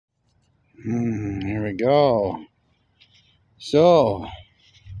Here we go. So,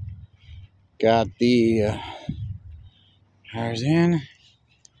 got the tires in.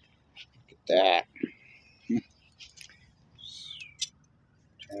 Look at that.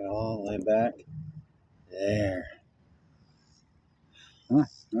 Turn it all the way back. There.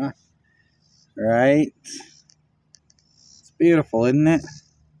 Right? It's beautiful, isn't it?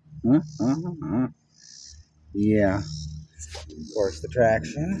 Yeah. Of course, the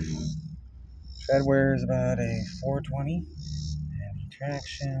traction. Tread wear is about a 420. And the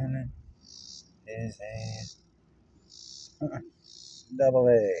traction is a double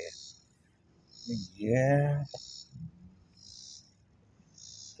A. Yeah.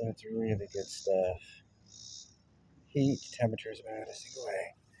 That's really good stuff. Heat, temperature is about a single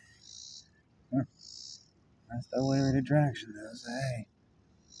A. That's double A rated traction, though. So, hey,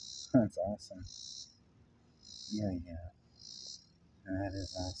 that's awesome. Yeah. That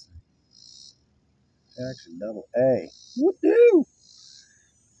is awesome. Traction double A. Woo-hoo!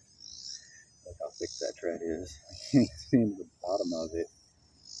 Look how thick that tread is. I can't see the bottom of it.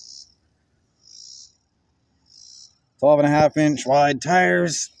 12.5-inch wide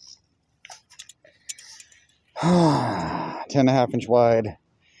tires. 10.5-inch wide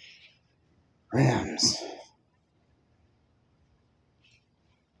rims.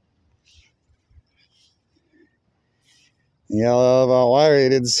 Yellow about Y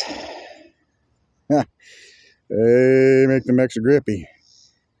rateds. They make them extra grippy.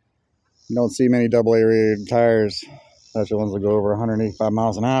 You don't see many AA rated tires, especially ones that go over 185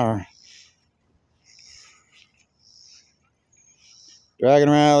 miles an hour. Dragon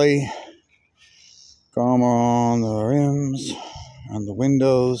Rally. Chrome on the rims, on the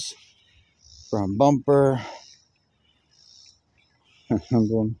windows, front bumper. I'm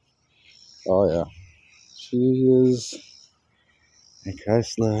going, oh yeah. She is a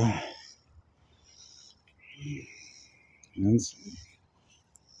Chrysler. And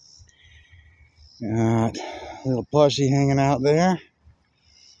got a little plushie hanging out there.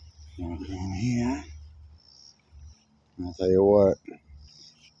 Here. I'll tell you what,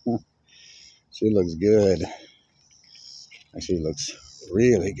 she looks good. She looks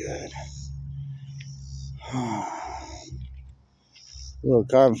really good. A little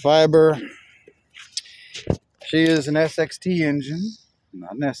carbon fiber. She is an SXT engine,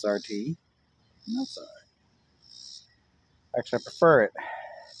 not an SRT. That's all right. Actually, I prefer it.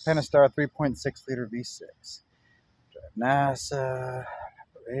 Pentastar 3.6 liter V6. Drive NASA,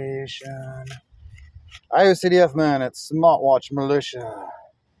 operation. IOCDF man, it's smartwatch militia.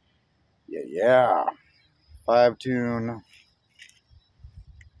 Yeah. 5-tune.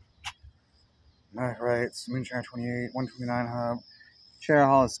 Night rights, Moonshine 28, 129 hub. Cherry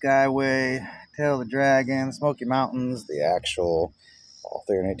Hollow Skyway, Tail of the Dragon, Smoky Mountains, the actual all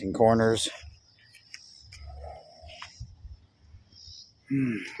 318 corners. A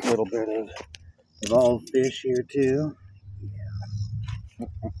little bit of evolved fish here too. Yeah.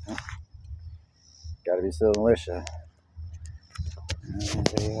 Gotta be still militia.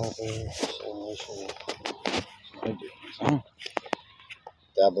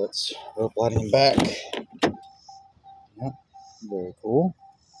 Tablets, rope lighting back. Yep, very cool.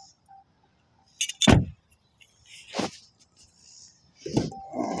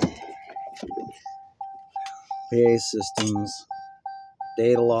 PA systems,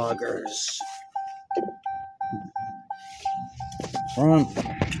 data loggers. Front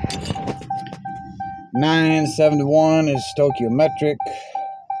 971 is stoichiometric.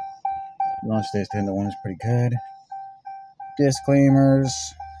 Launch stage 10 to 1 is pretty good. Disclaimers.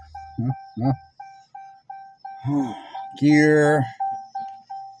 Gear.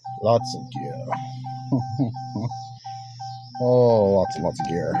 Lots of gear. Oh, lots and lots of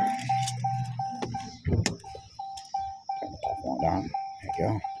gear. Turn the top one down. There you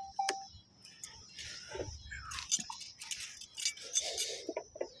go.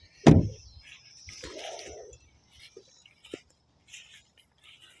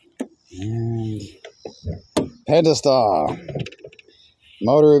 And Pentastar.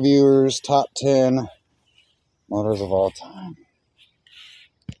 Motor reviewers, top 10 motors of all time.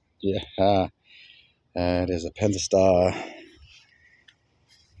 Yeah, that is a Pentastar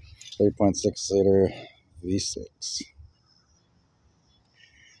 3.6 liter V6.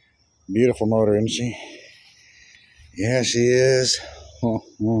 Beautiful motor, isn't she? Yeah, she is.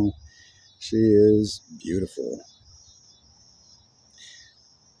 She is beautiful.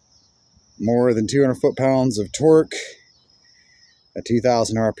 More than 200 foot-pounds of torque at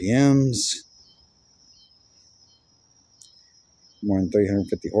 2,000 RPMs. More than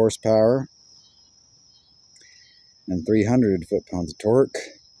 350 horsepower and 300 foot-pounds of torque.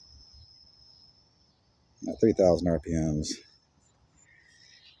 at 3,000 RPMs.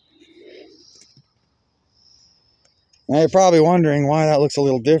 Now you're probably wondering why that looks a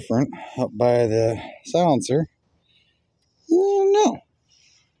little different up by the silencer. No.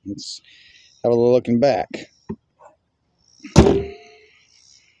 Let's have a little looking back.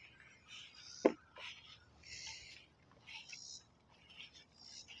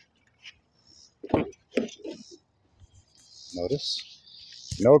 Notice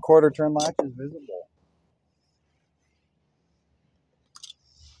no quarter turn latches visible.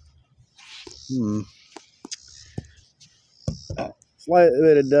 Slight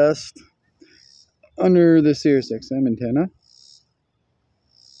bit of dust under the Sirius XM antenna.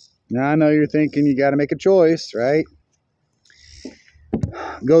 Now I know you're thinking you got to make a choice, right?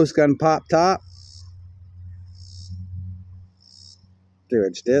 Ghost gun pop top,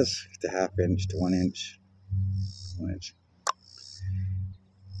 3-inch disc to 1/2 inch to 1 inch. 1 inch.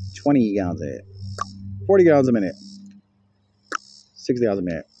 20 gallons a minute, 40 gallons a minute, 60 gallons a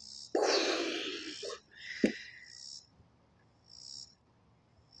minute.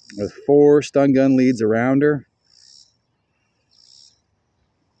 With 4 stun gun leads around her.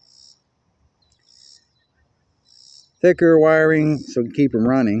 Thicker wiring so we can keep them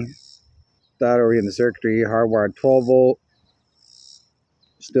running. Without overheating the circuitry. Hardwired 12 volt.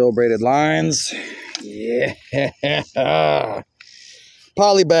 Steel braided lines. Yeah.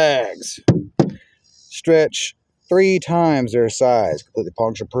 Poly bags. Stretch 3 times their size. Completely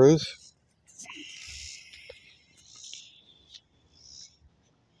puncture proof.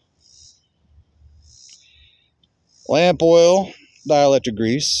 Lamp oil, dielectric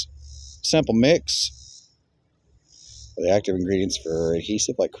grease, simple mix. The active ingredients for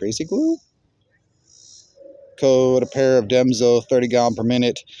adhesive like crazy glue. Coat a pair of Demso 30 gallon per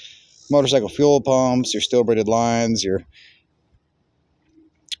minute motorcycle fuel pumps, your steel braided lines, your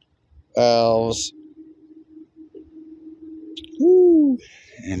valves,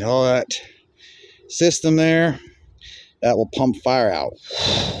 and all that system there that will pump fire out.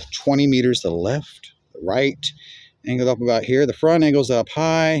 20 meters to the left, the right. Angled up about here. The front angles up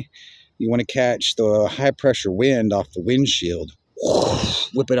high. You want to catch the high pressure wind off the windshield.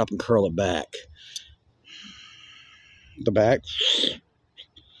 Whip it up and curl it back. The back.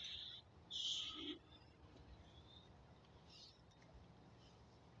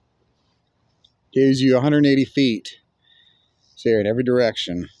 Gives you 180 feet. So you're in every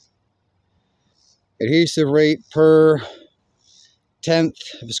direction. Adhesive rate per 1/10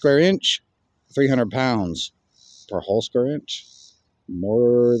 of a square inch, 300 pounds. Per whole square inch,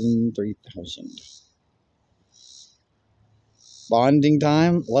 more than 3,000. Bonding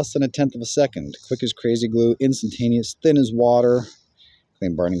time, less than 1/10 of a second. Quick as crazy glue, instantaneous, thin as water.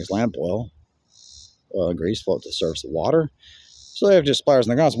 Clean burning as lamp oil. Oil and grease float to the surface of water. So they have just splatters on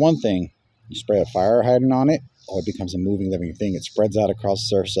the ground. It's one thing. You spray a fire hydrant on it, it becomes a moving, living thing. It spreads out across the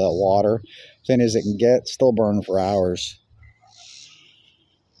surface of that water. Thin as it can get, still burning for hours.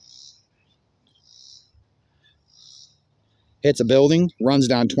 Hits a building, runs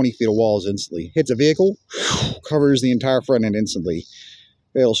down 20 feet of walls instantly. Hits a vehicle, covers the entire front end instantly.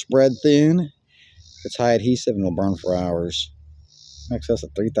 It'll spread thin, it's high adhesive, and it'll burn for hours. In excess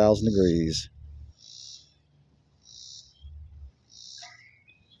of 3,000 degrees.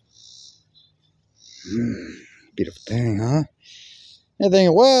 Beautiful thing, huh? And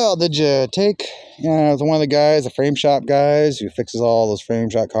think, well, did you take, one of the guys, the frame shop guys who fixes all those frame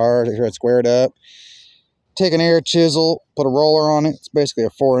shop cars, make sure it's squared up. Take an air chisel, put a roller on it. It's basically a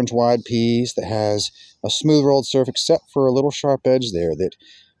 4-inch wide piece that has a smooth rolled surface except for a little sharp edge there that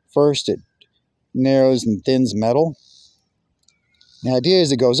first it narrows and thins metal. The idea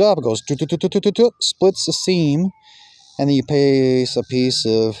is it goes up, it goes splits the seam, and then you place a piece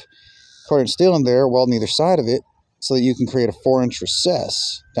of corded steel in there, weld on either side of it, so that you can create a 4-inch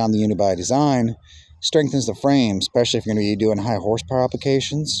recess down the unit by design. Strengthens the frame, especially if you're going to be doing high horsepower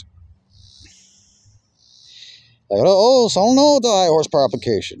applications. Like, oh, so I don't know the high horsepower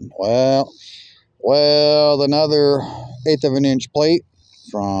application. Well, another 1/8 of an inch plate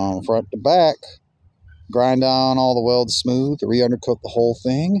from front to back. Grind down all the welds smooth, re-undercoat the whole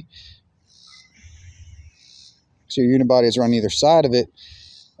thing. So your unibody is run either side of it,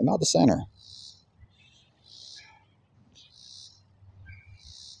 but not the center.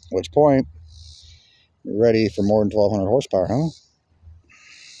 At which point, you're ready for more than 1,200 horsepower, huh?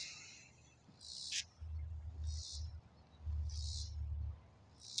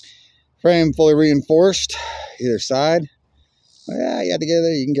 Frame fully reinforced, either side. Well, yeah, you have to get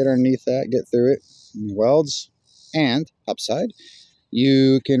there. You can get underneath that, get through it. Welds. And upside,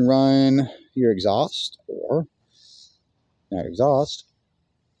 you can run your exhaust or not exhaust.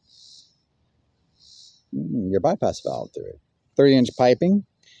 your bypass valve through it. 30-inch piping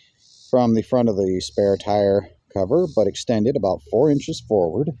from the front of the spare tire cover, but extended about 4 inches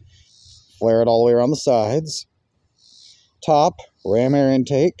forward. Flare it all the way around the sides. Top, ram air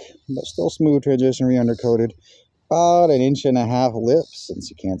intake, but still smooth transition, re-undercoated. About 1.5 inches lip, since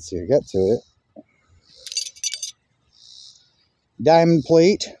you can't see or get to it. Diamond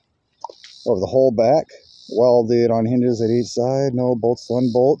plate over the whole back, welded on hinges at each side, no bolts to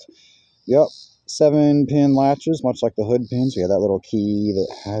unbolt. Yep, 7-pin latches, much like the hood pins. We have that little key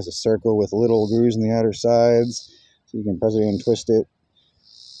that has a circle with little grooves on the outer sides, so you can press it and twist it.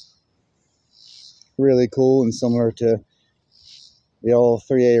 Really cool and similar to the old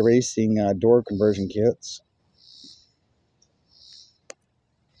 3A Racing door conversion kits.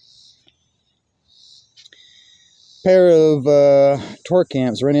 Pair of torque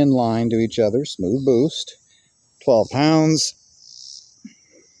amps run in line to each other, smooth boost, 12 pounds.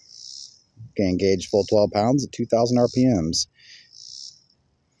 Can engage full 12 pounds at 2,000 RPMs,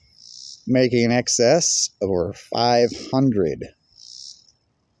 making an excess of over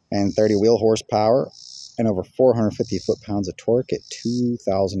 530 wheel horsepower and over 450 foot-pounds of torque at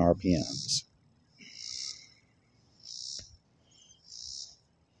 2,000 RPMs.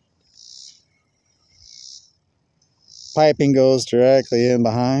 Piping goes directly in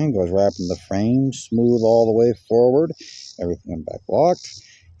behind, goes right in the frame, smooth all the way forward, everything back locked.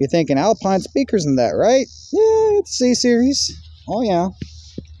 You're thinking Alpine speakers in that, right? Yeah, it's C-Series. Oh yeah.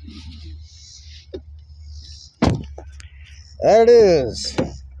 There it is.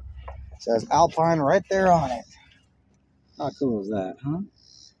 It says Alpine right there on it. How cool is that, huh?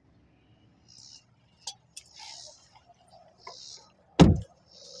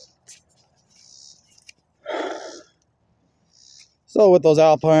 So with those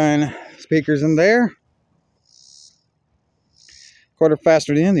Alpine speakers in there, quarter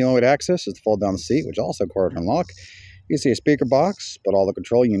fastered in, the only way to access is to fold down the seat, which also quarter unlock. You see a speaker box, but all the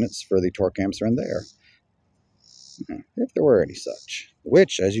control units for the torque amps are in there, if there were any such.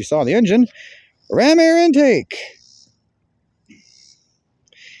 Which, as you saw in the engine, ram air intake.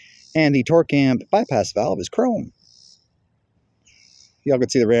 And the torque amp bypass valve is chrome. Y'all can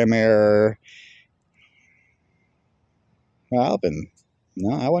see the ram air valve, and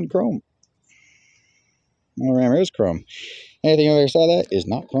no, I wasn't chrome. No, ram air is chrome. Anything on the other side of that is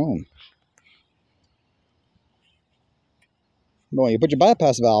not chrome. But when you put your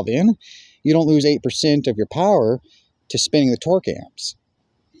bypass valve in, you don't lose 8% of your power to spinning the torque amps.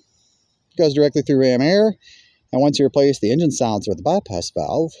 It goes directly through ram air, and once you replace the engine silencer with the bypass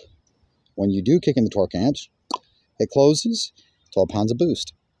valve, when you do kick in the torque amps, it closes, 12 pounds of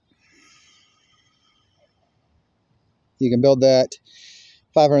boost. You can build that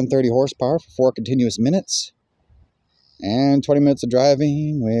 530 horsepower for 4 continuous minutes and 20 minutes of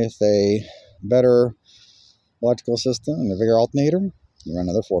driving with a better electrical system and a bigger alternator. You run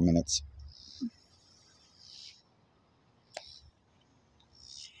another 4 minutes.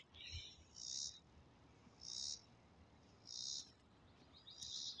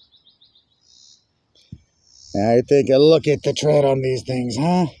 I think a look at the tread on these things,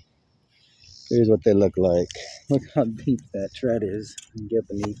 huh? Here's what they look like. Look how deep that tread is. You can get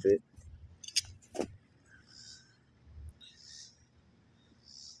beneath it.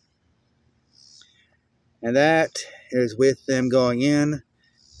 And that is with them going in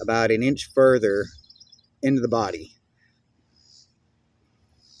about 1 inch further into the body.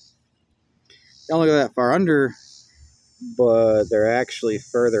 They don't look that far under, but they're actually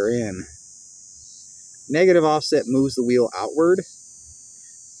further in. Negative offset moves the wheel outward.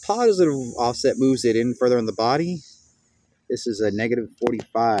 Positive offset moves it in further in the body. This is a negative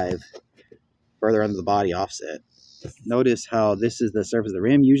 45 further under the body offset. Notice how this is the surface of the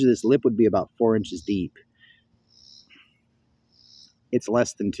rim. Usually this lip would be about 4 inches deep. It's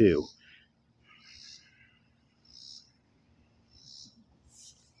less than 2.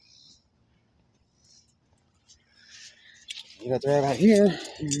 You got the right out here.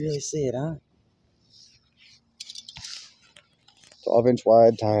 You can really see it, huh? 12-inch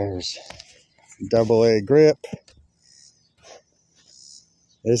wide tires. AA grip.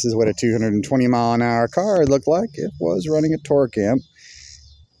 This is what a 220 mile an hour car would look like if it was running a torque amp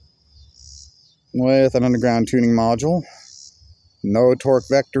with an underground tuning module. No torque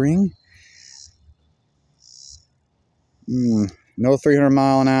vectoring. No 300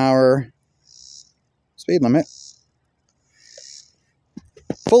 mile an hour speed limit.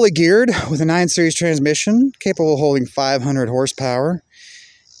 Fully geared with a 9 series transmission, capable of holding 500 horsepower.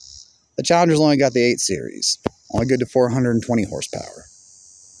 The Challenger's only got the 8 series, only good to 420 horsepower.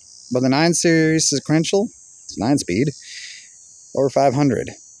 But the 9 series sequential, it's 9 speed, over 500.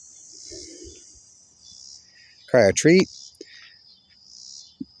 Cryo treat.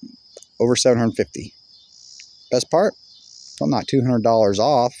 Over $750. Best part? I'm not $200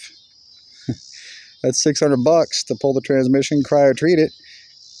 off. That's $600 to pull the transmission, cryo treat it,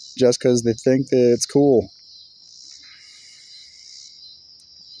 just because they think that it's cool.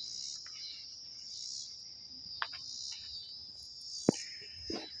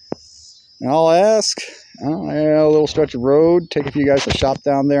 And I'll ask, a little stretch of road, take a few guys to shop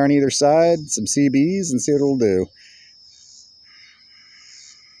down there on either side, some CBs, and see what it'll do.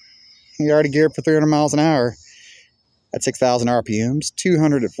 You already geared for 300 miles an hour at 6,000 RPMs,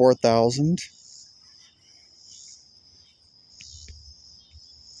 200 at 4,000.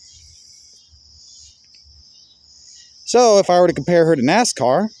 So if I were to compare her to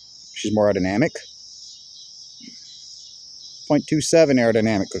NASCAR, she's more aerodynamic. 0.27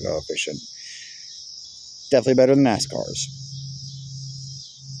 aerodynamic coefficient. Definitely better than NASCAR's.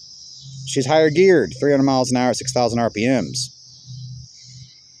 She's higher geared, 300 miles an hour at 6,000 RPMs.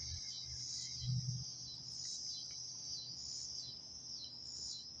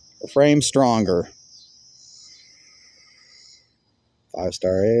 Her frame's stronger.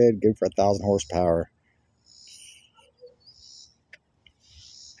 5-star head, good for 1,000 horsepower.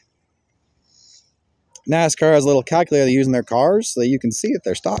 NASCAR has a little calculator they use in their cars so that you can see if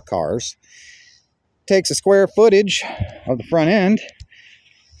they're stock cars. Takes a square footage of the front end.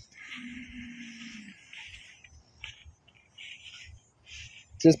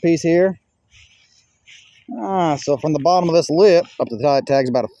 This piece here. So from the bottom of this lip up to the top, it tags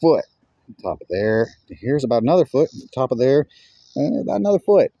about a foot. Top of there. Here's about another foot. Top of there. About another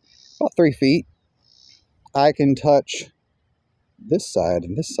foot. About 3 feet. I can touch this side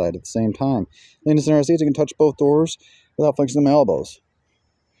and this side at the same time. In the center seats, I can touch both doors without flexing my elbows.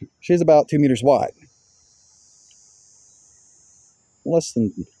 She's about 2 meters wide. Less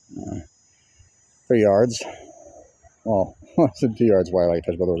than 3 yards. Well, less than 2 yards wide. I can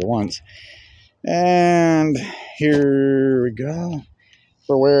touch both doors at once. And here we go.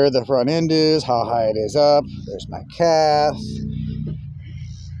 For where the front end is, how high it is up. There's my calf.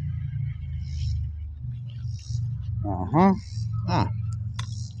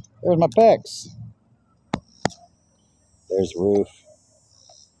 There's my pecs. There's the roof.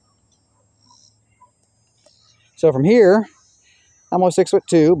 So from here, I'm only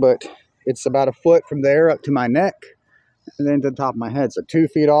 6'2", but it's about a foot from there up to my neck, and then to the top of my head. So 2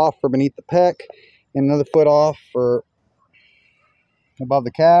 feet off for beneath the pec, and another foot off for above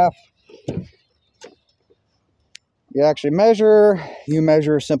the calf. You actually measure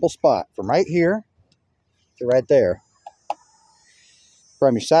a simple spot from right here to right there.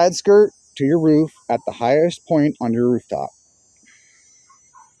 From your side skirt to your roof at the highest point on your rooftop.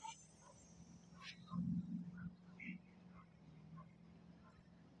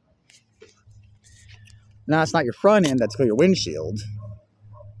 Now, it's not your front end, that's your windshield.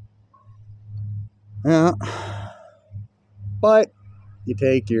 But you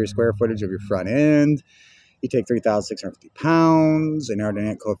take your square footage of your front end, you take 3,650 pounds, an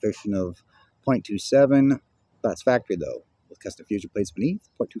aerodynamic coefficient of 0.27. That's factory though, with custom fusion plates beneath,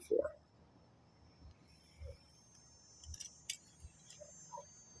 0.24.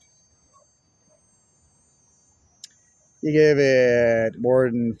 You give it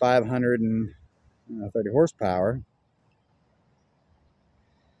more than 530 horsepower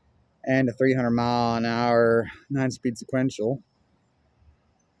and a 300 mile an hour 9-speed sequential.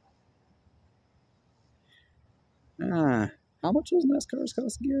 How much does NASCAR's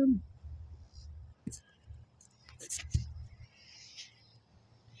cost again?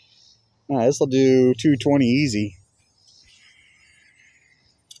 This will do 220 easy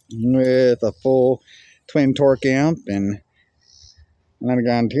with a full twin torque amp and an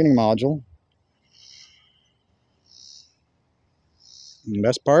underground tuning module. And the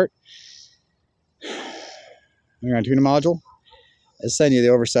best part, underground tuning module is sending you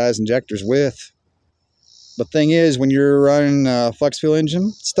the oversized injectors with. The thing is, when you're running a flex fuel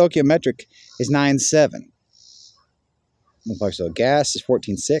engine, stoichiometric is 9.7. So gas is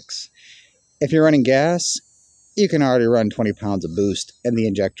 14.6. If you're running gas, you can already run 20 pounds of boost and the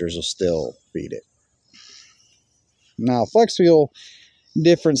injectors will still feed it. Now, flex fuel,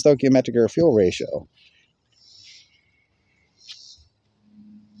 different stoichiometric air fuel ratio.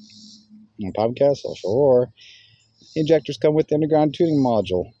 On podcast, offshore, injectors come with the underground tuning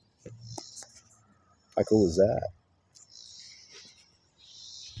module. How cool is that?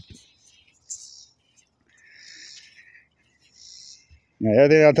 The other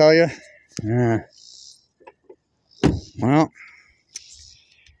thing I'll tell you, well,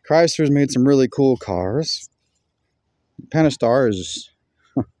 Chrysler's made some really cool cars. Pentastar is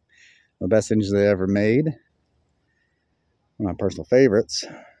the best engine they ever made. One of my personal favorites.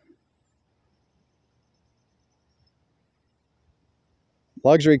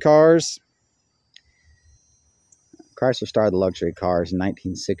 Luxury cars. Chrysler started the luxury cars in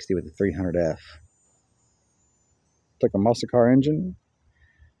 1960 with the 300F. Took a muscle car engine,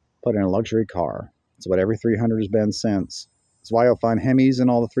 put in a luxury car. It's what every 300 has been since. It's why you'll find Hemis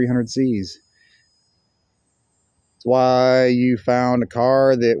in all the 300Zs. It's why you found a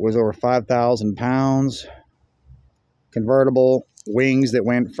car that was over 5,000 pounds, convertible, wings that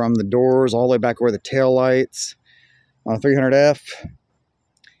went from the doors all the way back where the tail lights on a 300F.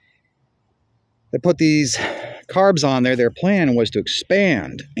 They put these carbs on there. Their plan was to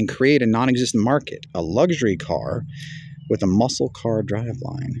expand and create a non-existent market, a luxury car with a muscle car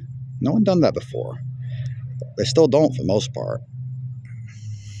driveline. No one done that before. They still don't for the most part.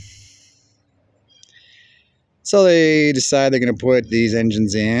 So they decide they're going to put these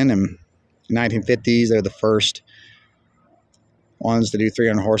engines in, and in the 1950s, they're the first ones to do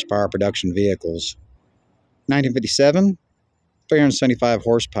 300 horsepower production vehicles. 1957, 375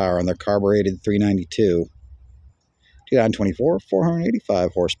 horsepower on their carbureted 392. 2024,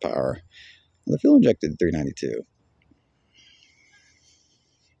 485 horsepower on the fuel-injected 392.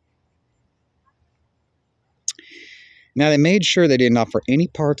 Now, they made sure they didn't offer any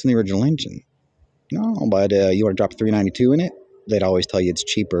parts in the original engine. No, but you want to drop a 392 in it, they'd always tell you it's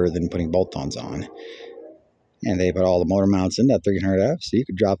cheaper than putting bolt-ons on. And they put all the motor mounts in that 300F, so you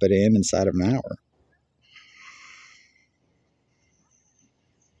could drop it in inside of an hour.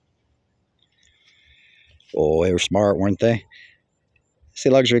 Oh, they were smart, weren't they? See,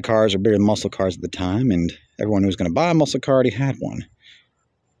 luxury cars are bigger than muscle cars at the time, and everyone who was going to buy a muscle car already had one.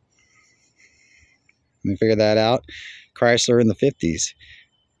 We figured that out. Chrysler in the 50s.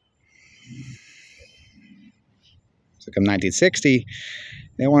 So come 1960,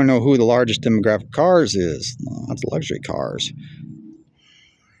 they want to know who the largest demographic of cars is. Well, that's luxury cars.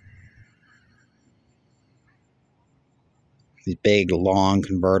 These big, long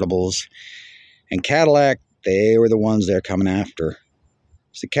convertibles. And Cadillac, they were the ones they're coming after.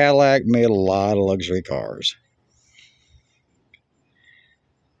 So Cadillac made a lot of luxury cars.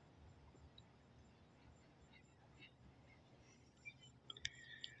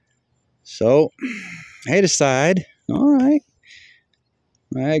 So they decide, all right,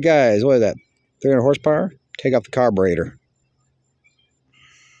 guys, what is that? 300 horsepower? Take off the carburetor.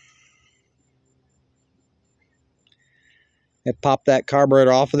 They pop that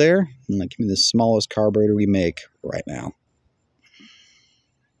carburetor off of there, and like, give me the smallest carburetor we make right now.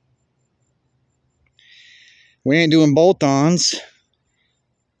 We ain't doing bolt-ons,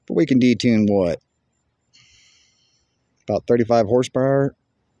 but we can detune what? About 35 horsepower.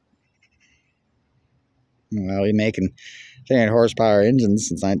 Well, we're making 300 horsepower engines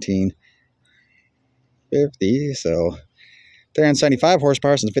since 1950, so 375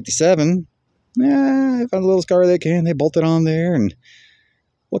 horsepower since 57. Yeah, they found the littlest car they can. They bolted on there, and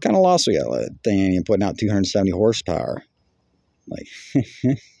what kind of loss we got? That thing and putting out 270 horsepower. Like,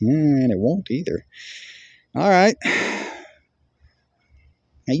 and it won't either. All right.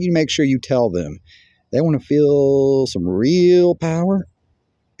 Now you make sure you tell them they want to feel some real power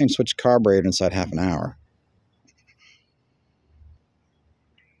and switch carburetor inside half an hour.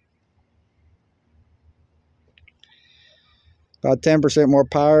 About 10% more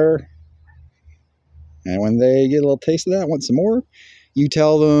power. And when they get a little taste of that, want some more, you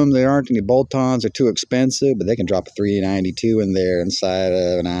tell them there aren't any bolt-ons, they're too expensive, but they can drop a 392 in there inside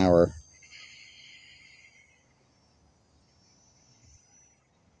of an hour.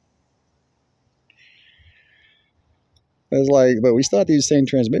 It's like, but we still have to use the same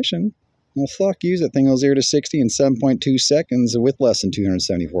transmission. Well, fuck, use that thing will 0 to 60 in 7.2 seconds with less than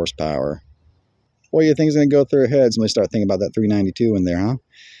 270 horsepower. What do you think is going to go through their heads when they start thinking about that 392 in there, huh?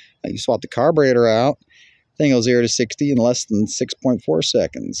 You swap the carburetor out, thing will 0 to 60 in less than 6.4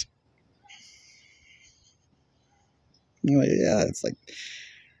 seconds. Yeah, it's like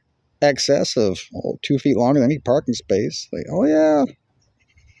excess of 2 feet longer than any parking space. Like, oh yeah.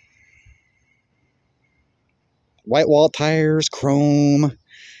 White wall tires, chrome.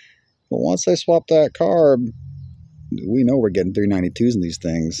 But once they swap that carb, we know we're getting 392s in these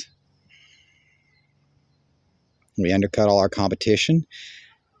things. We undercut all our competition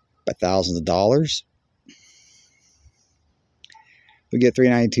by thousands of dollars. We get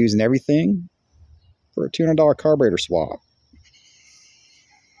 392s and everything for a $200 carburetor swap.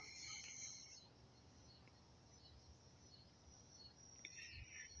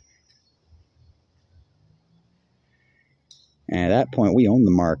 And at that point, we own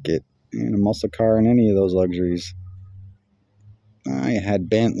the market. And a muscle car and any of those luxuries. I had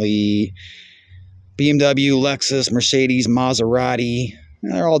Bentley, BMW, Lexus, Mercedes, Maserati.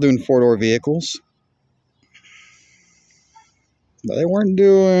 They're all doing four-door vehicles. But they weren't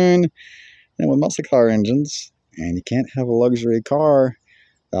doing them with muscle car engines. And you can't have a luxury car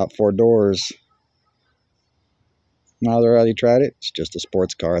without four doors. Maserati tried it. It's just a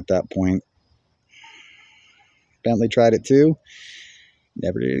sports car at that point. Bentley tried it too.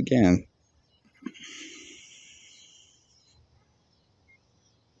 Never did it again.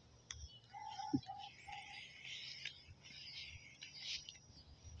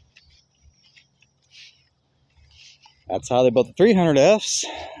 That's how they built the 300Fs.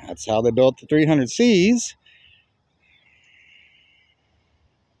 That's how they built the 300Cs.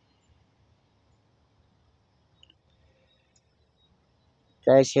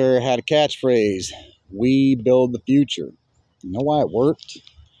 Chrysler had a catchphrase, "We build the future." You know why it worked?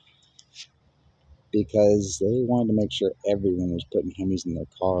 Because they wanted to make sure everyone was putting Hemis in their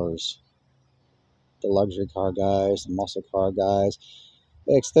cars. The luxury car guys, the muscle car guys.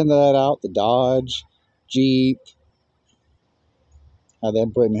 They extended that out, the Dodge, Jeep. Had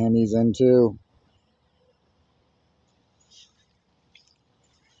them putting Hemis in too.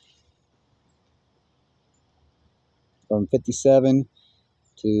 From 57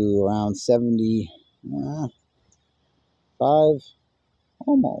 to around 75,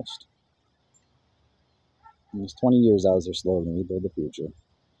 almost. It was 20 years that was their slogan, "We build the future."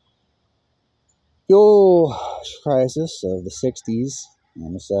 Fuel crisis of the 60s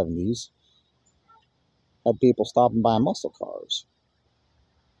and the 70s had people stopping by muscle cars.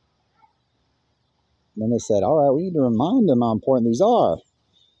 And then they said, all right, we need to remind them how important these are.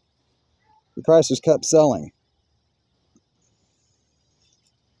 The Chryslers kept selling.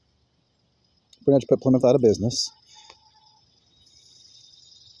 Pretty much put Plymouth out of business.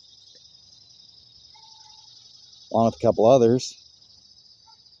 Along with a couple others.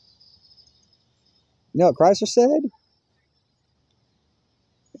 You know what Chrysler said?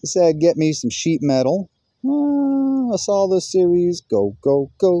 They said, get me some sheet metal. I saw this series. Go,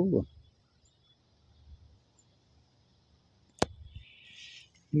 go, go.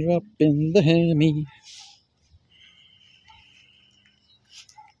 You're up in the Hemi.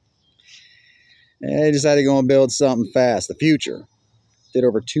 They decided to go and build something fast. The future. Did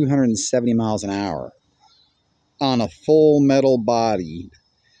over 270 miles an hour. On a full metal body.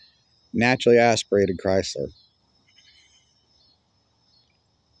 Naturally aspirated Chrysler.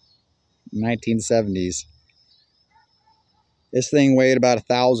 1970s. This thing weighed about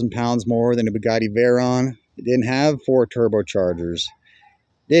 1,000 pounds more than a Bugatti Veyron. It didn't have 4 turbochargers.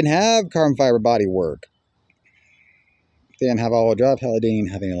 Didn't have carbon fiber body work. Didn't have all-wheel drive. Hell, it didn't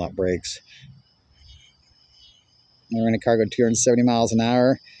even have any lock brakes. They were in a car going 270 miles an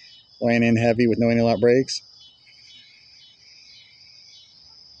hour, weighing in heavy with no anti-lock brakes.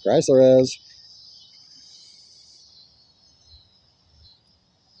 Chrysler has.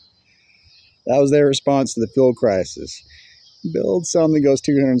 That was their response to the fuel crisis. Build something that goes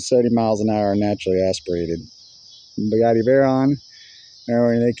 270 miles an hour naturally aspirated. Bugatti Veyron,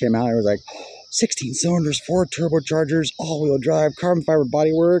 when they came out, it was like 16 cylinders, 4 turbochargers, all-wheel drive, carbon fiber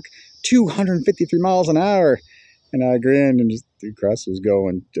bodywork, 253 miles an hour. And I grinned, and just the Chrysler was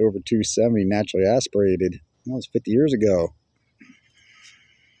going over 270 naturally aspirated. That was 50 years ago.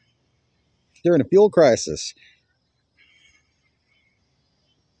 During a fuel crisis.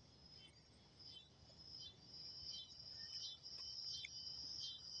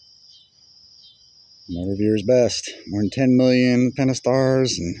 My reviewer's best. More than 10 million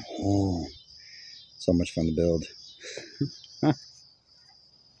Pentastars, and oh, so much fun to build.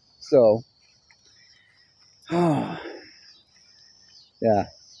 So, yeah,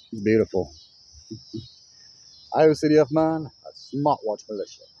 she's beautiful. IOCDF man, a smartwatch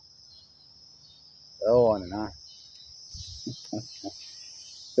militia. Oh, and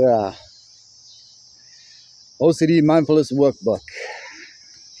yeah. OCD Mindfulness Workbook.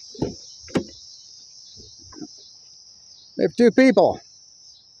 We have 2 people.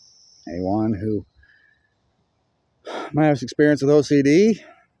 Anyone who might have experience with OCD,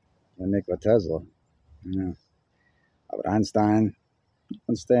 and Nikola Tesla. Yeah. Albert Einstein,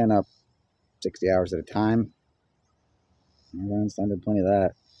 I'm staying up 60 hours at a time. Albert Einstein did plenty of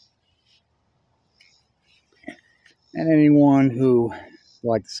that. And anyone who would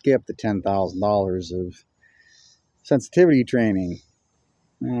like to skip the $10,000 of sensitivity training.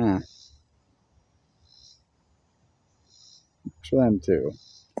 Yeah. For them too.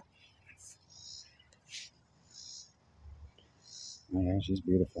 Oh yeah, she's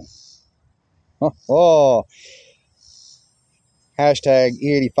beautiful. Oh. Hashtag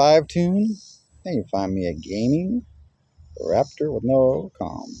E85 tune. Then you find me at GamingRAPTR with no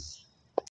com.